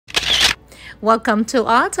Welcome to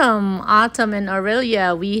autumn. Autumn in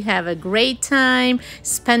Orillia. We have a great time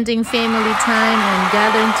spending family time and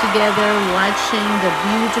gathering together watching the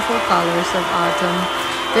beautiful colors of autumn.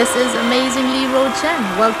 This is amazingly Roo Chen.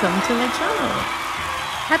 Welcome to my channel.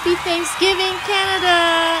 Happy Thanksgiving,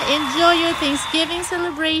 Canada. Enjoy your Thanksgiving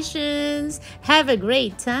celebrations. Have a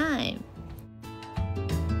great time.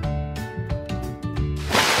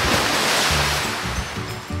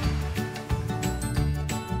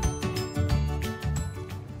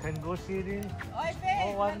 Go see rin. Oy,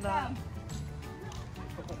 Faye, Welcome.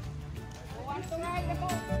 Want to ride the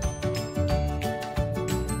boat?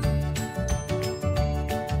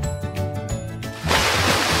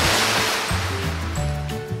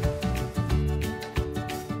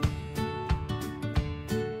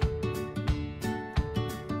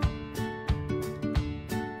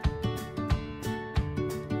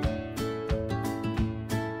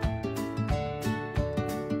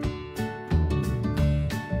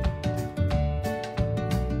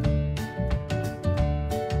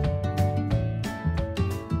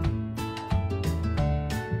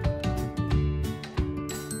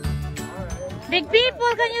 Big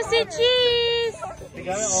people, can you see cheese?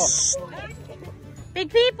 Big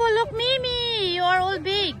people, look Mimi, you are all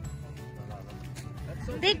big.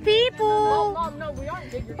 Big people. Mom, no, we aren't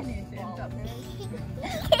big. You're gonna stand up.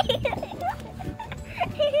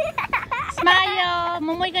 Smile.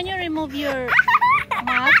 Momoy, can you remove your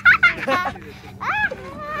mask?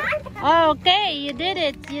 Okay, you did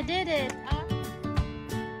it. You did it.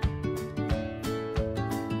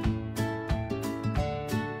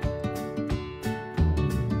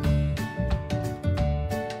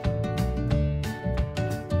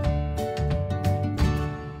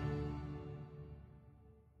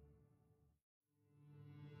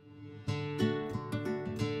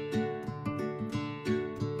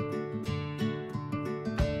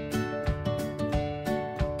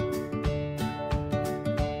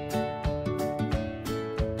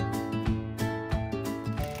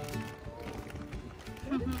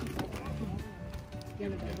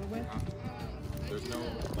 There's no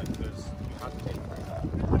like this. You have to take it.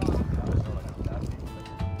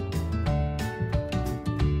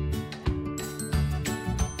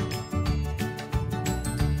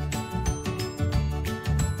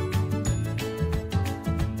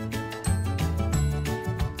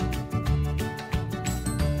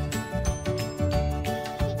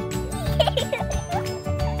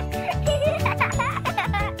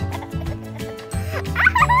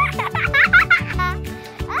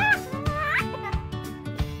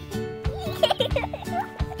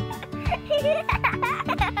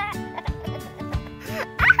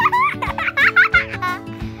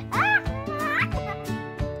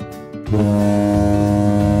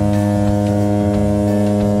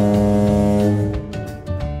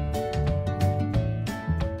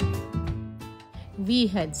 We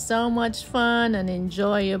had so much fun and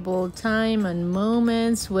enjoyable time and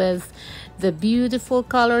moments with the beautiful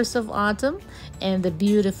colors of autumn and the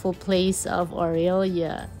beautiful place of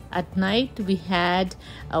Orillia. At night, we had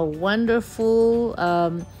a wonderful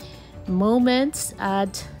moments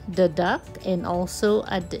at the dock, and also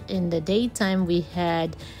in the daytime we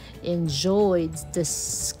had enjoyed the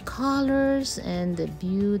colors and the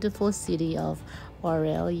beautiful city of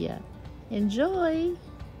Orillia. Enjoy!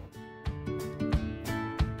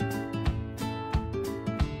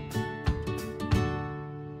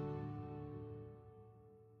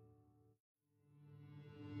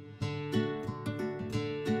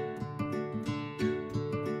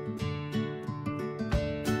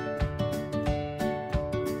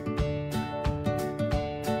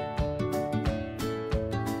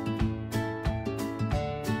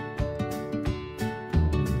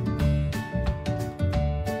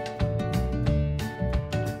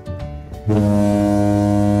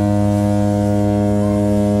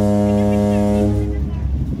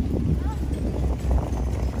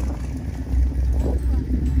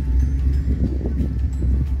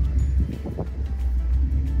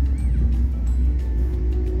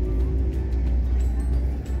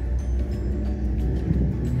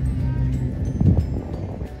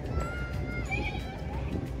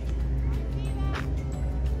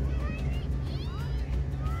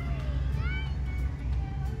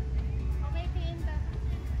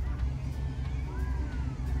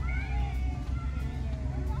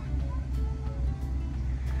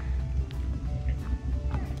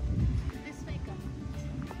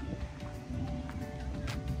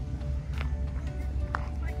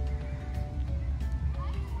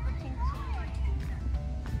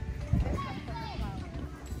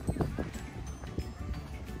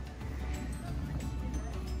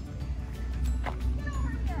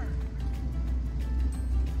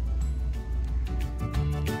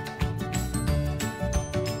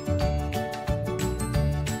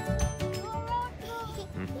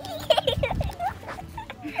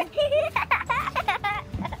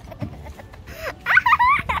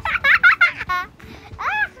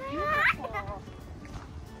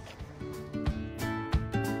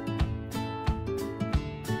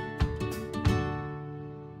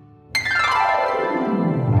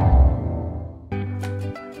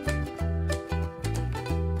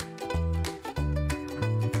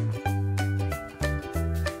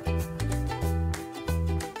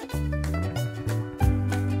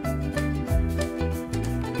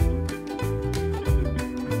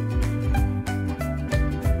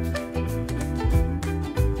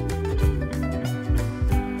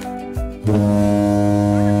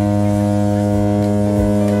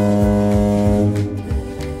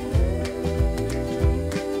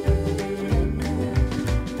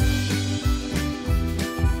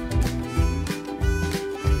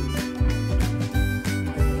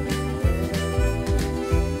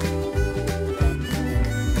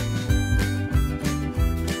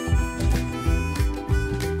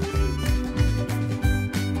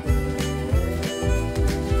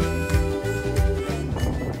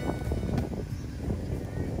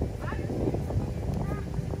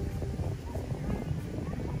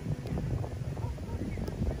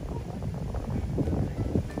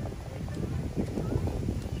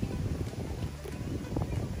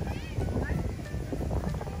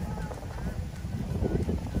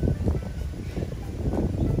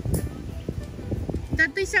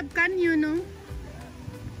 Dato'y sub-canyon, no?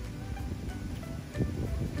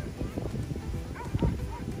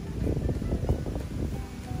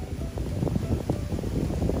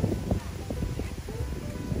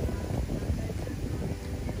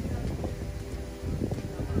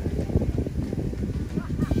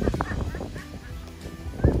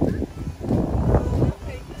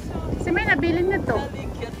 Si may nabilin na to.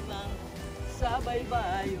 Nalikit lang sa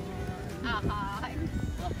baybayon.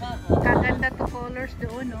 Kaganda to colors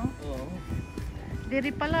doon, no? Oo. Diri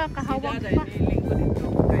pala, Si kahawag Daday, pa. niling ko dito.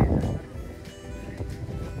 Kaya,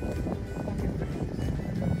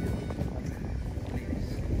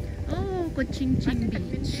 Oh, Cochingching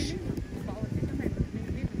Beach.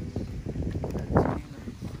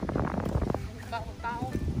 Tao.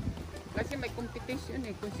 Kasi may competition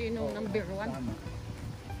eh kung sino number 1.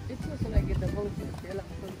 Dito sa lagi na ba? Kailan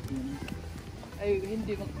ko ay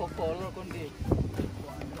hindi magko-color kundi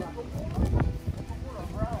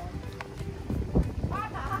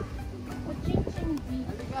Cochingching Beach.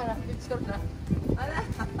 halika na, picture na.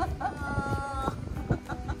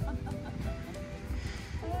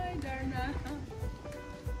 Ay, Darna.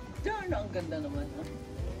 Darna, ang ganda naman. Ha?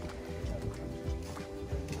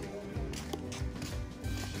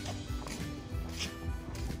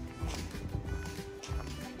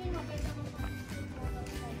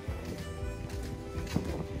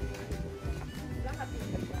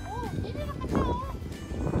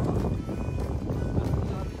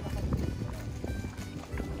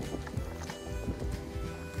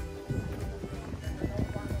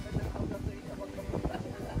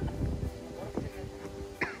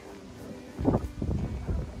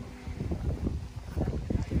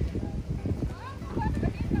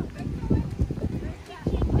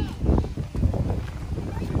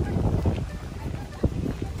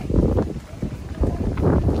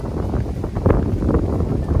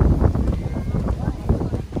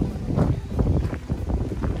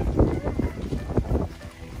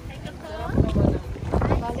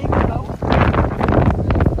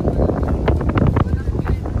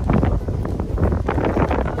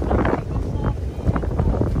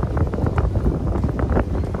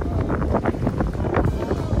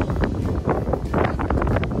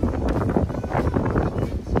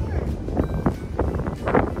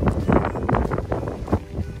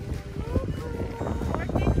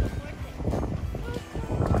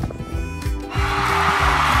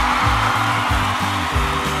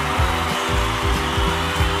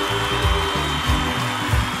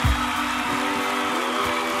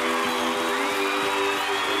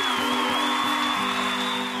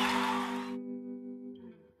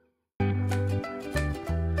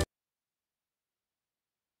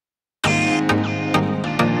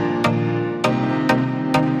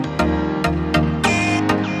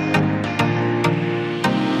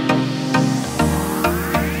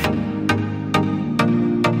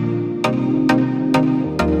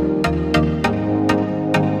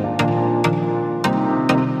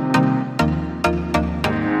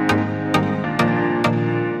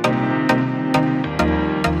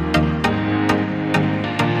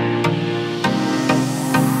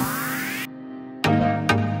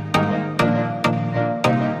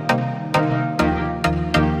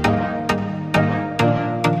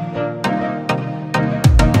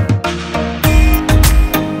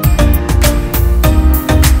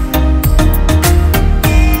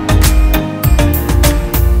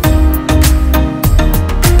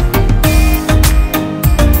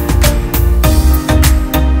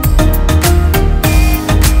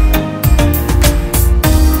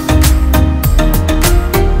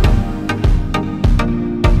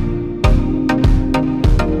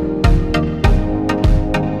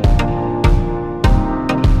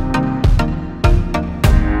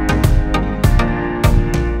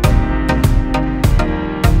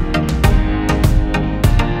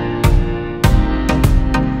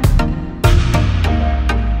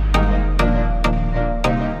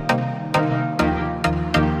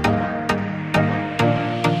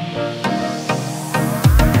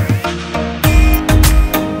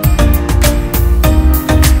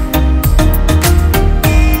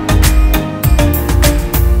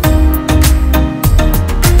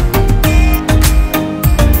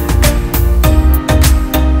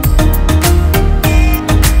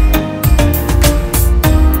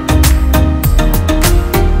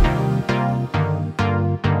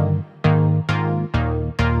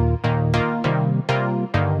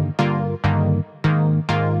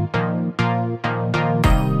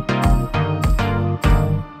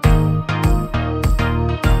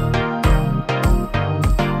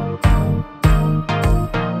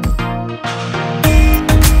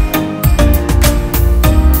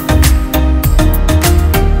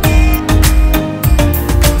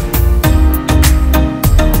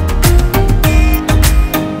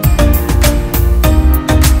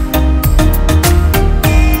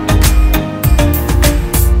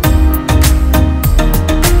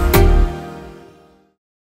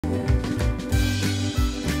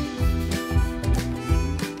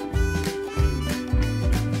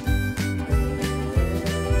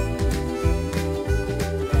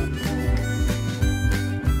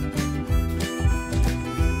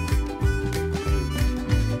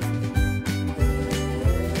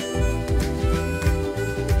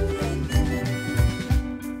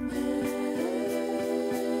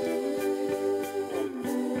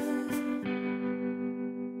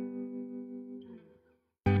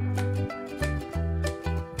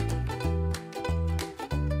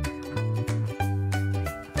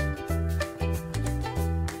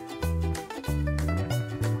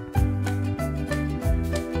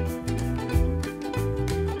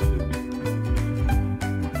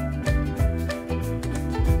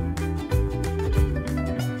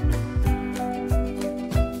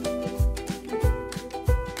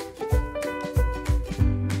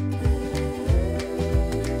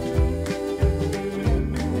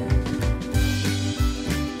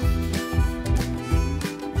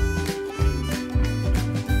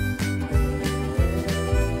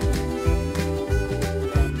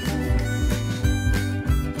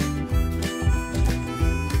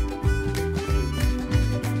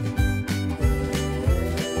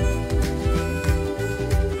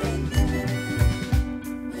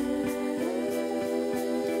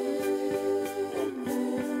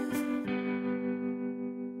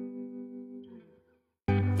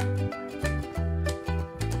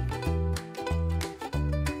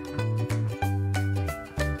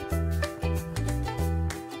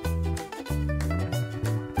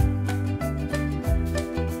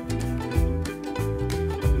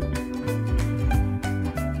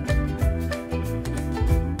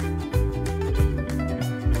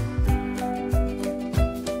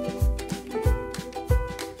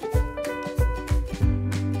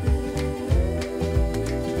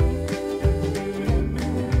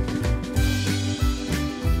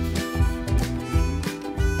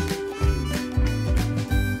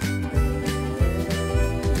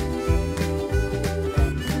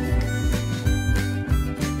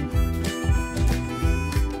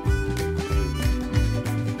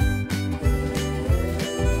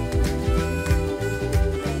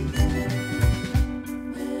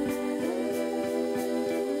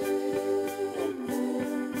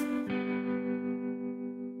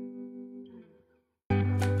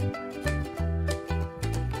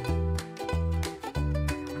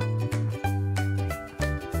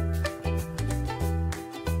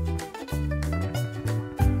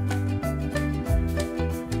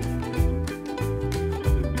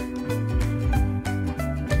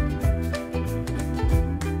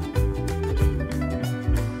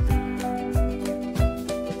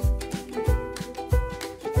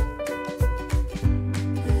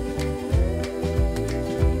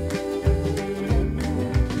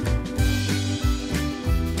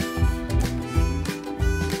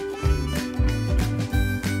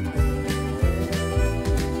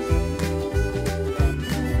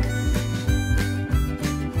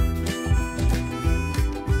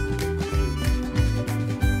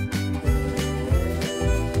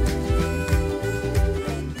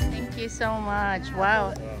 so much.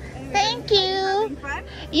 Wow. Thank you.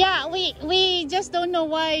 Yeah, we just don't know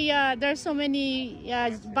why there's so many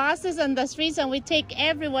buses on the streets, and we take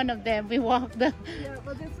every one of them. We walk the Yeah,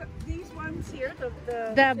 well, these ones here,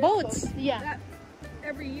 the boats. Yeah. that,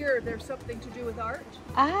 every year there's something to do with art.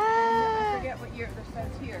 I Ah. forget what year this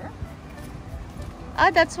says here.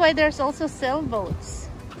 Ah, that's why there's also sailboats.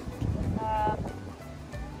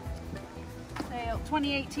 Sale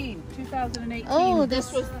 2018. Oh, this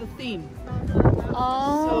this- was the theme.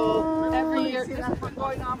 Oh. So every year, this has been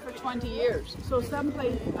going on for 20 years. So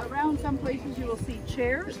around some places you will see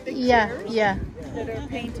chairs, big chairs Yeah. that are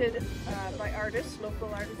painted by artists, local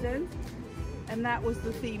artisans. And that was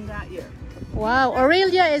the theme that year. Wow.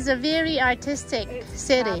 Orillia is a very artistic It's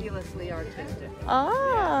city. fabulously artistic. Oh,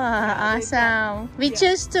 awesome. We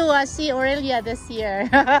choose to see Orillia this year.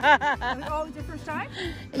 Oh, it's your first time?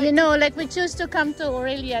 You know, like we choose to come to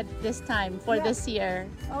Orillia this time for Yeah. this year.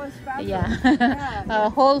 Oh, it's fabulous. Yeah.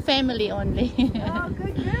 Whole family only. Oh,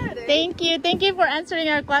 good. Eh? Thank you. Thank you for answering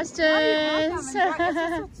our Oh, you're welcome.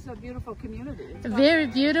 questions. It's a beautiful community. It's Very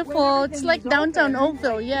got- beautiful. when It's everything like is downtown open,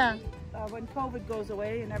 Oakville. Yeah. when COVID goes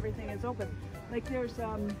away and everything is open, like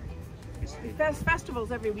there's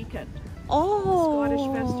festivals every weekend. Oh. Scottish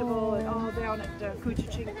festival and all down at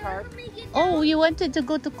Cochingching Park. Oh, you wanted to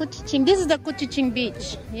go to Cochingching. This is the Cochingching beach.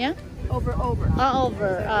 Yeah. Over. Oh,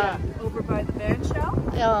 over. Yeah, over by the band shell.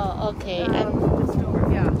 Oh, okay. Just over,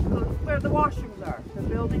 yeah. Where the washrooms are. The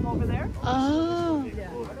building over there. Oh. Yeah.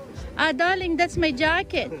 Ah, darling, that's my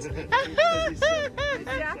jacket.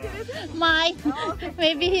 Jacket, is it? My.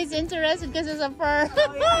 Maybe he's interested because it's a fur.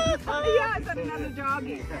 Oh, yeah. Yeah, it's another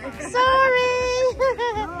doggy. Sorry.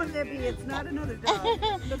 No, Libby, it's not another dog.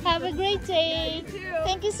 Have a great day. You too.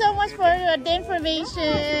 Thank you so much for the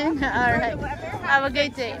information. All right. Have a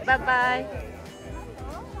great day. Bye-bye.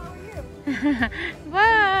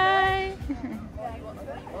 Bye.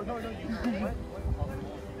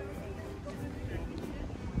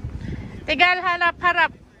 Tegal halap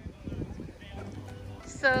harap.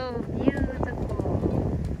 So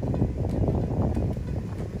beautiful.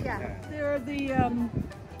 Yeah, they're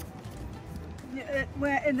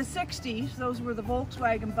in the 60s, those were the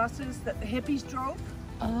Volkswagen buses that the hippies drove.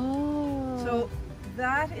 Oh. So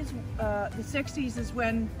that is, the 60s is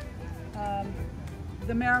when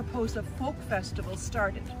the Mariposa Folk Festival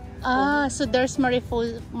started. Ah, so there's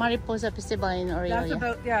Mariposa Festival in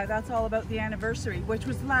Orillia. That's all about the anniversary, which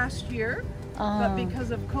was last year, but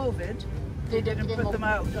because of COVID, they didn't put them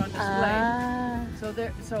out on display. Ah.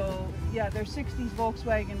 There's 60s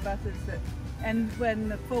Volkswagen buses and when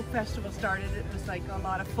the folk festival started, it was like a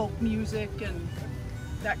lot of folk music and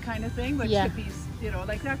that kind of thing, which hippies,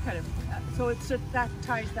 like that kind of, that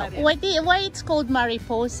ties that in. Why it's called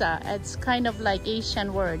Mariposa? It's kind of like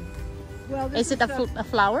Asian word. Well, Is it a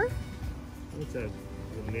flower? What's that?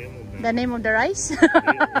 The name of the... The name of the rice?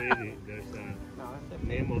 Really, there's a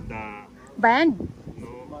name of the... Band? No,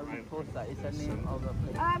 Mariposa is the name of the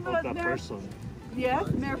place. of the person. Yeah,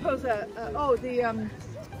 Mariposa.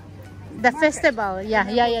 The festival.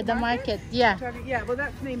 Yeah, the market. Yeah. Yeah, well,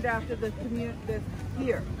 that's named after the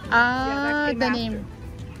here. Ah, came the after. name.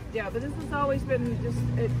 Yeah, but this has always been just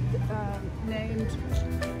named.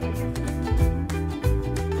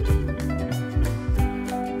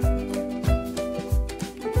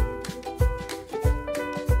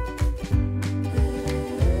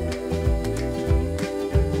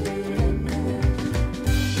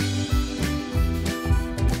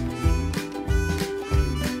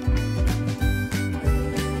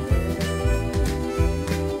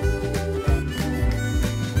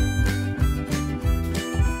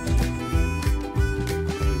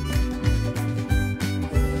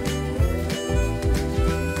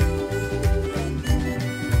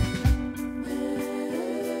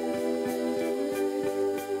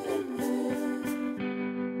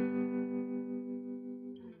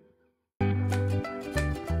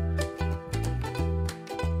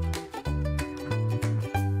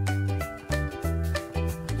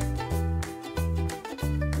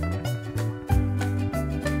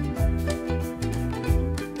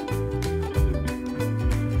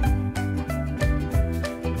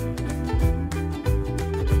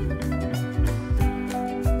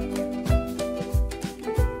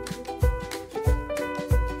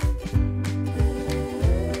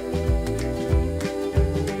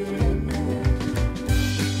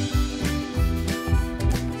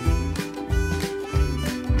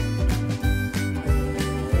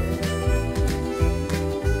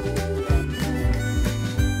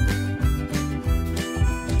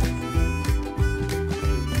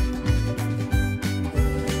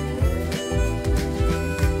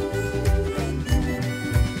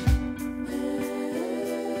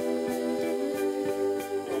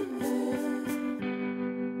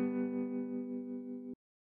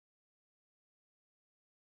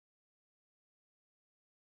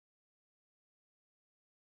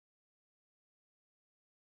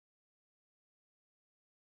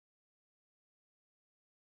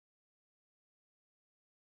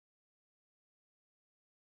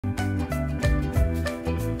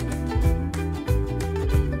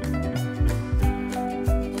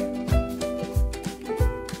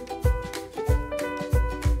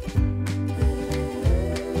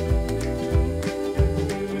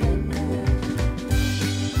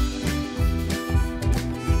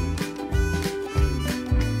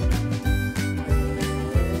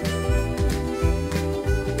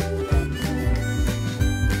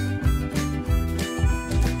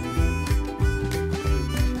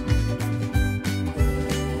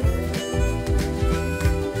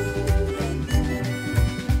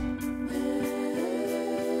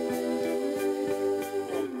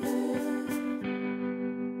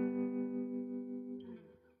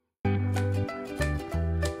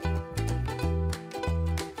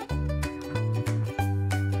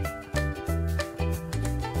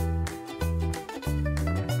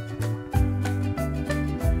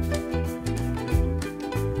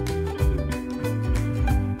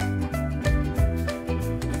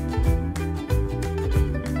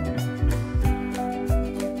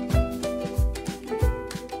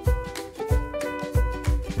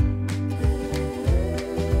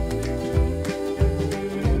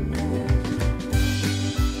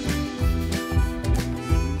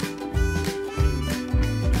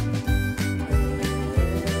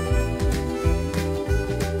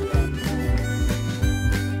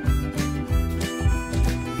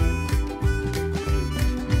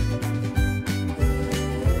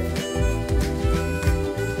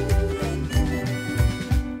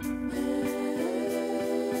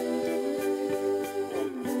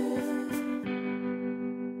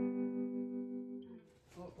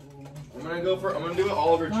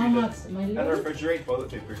 cold retreated and refrigerate toilet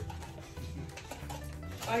paper.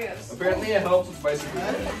 Oh, yes. Apparently it helps with bicycle.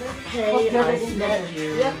 Hey, I smell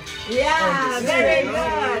you. Yeah, very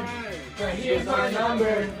good. Here's our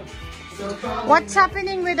number. What's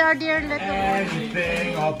happening with our dear little...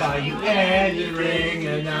 Anything, I'll buy you any ring,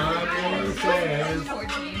 and now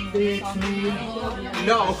fix me.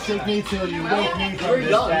 No. Take me till you wake me from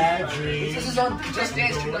this bad dream. This is on Just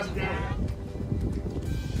Dance 2010.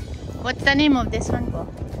 What's the name of this one, Bo?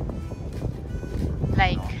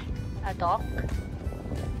 Like a dock?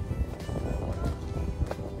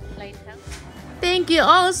 Lighthouse? Thank you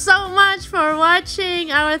all so much for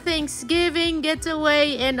watching our Thanksgiving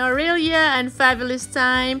getaway in Orillia and fabulous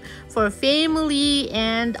time for family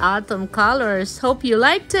and autumn colors. Hope you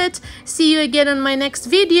liked it. See you again on my next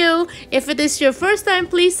video. If it is your first time,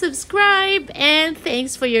 please subscribe, and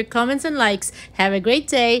thanks for your comments and likes. Have a great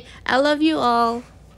day. I love you all.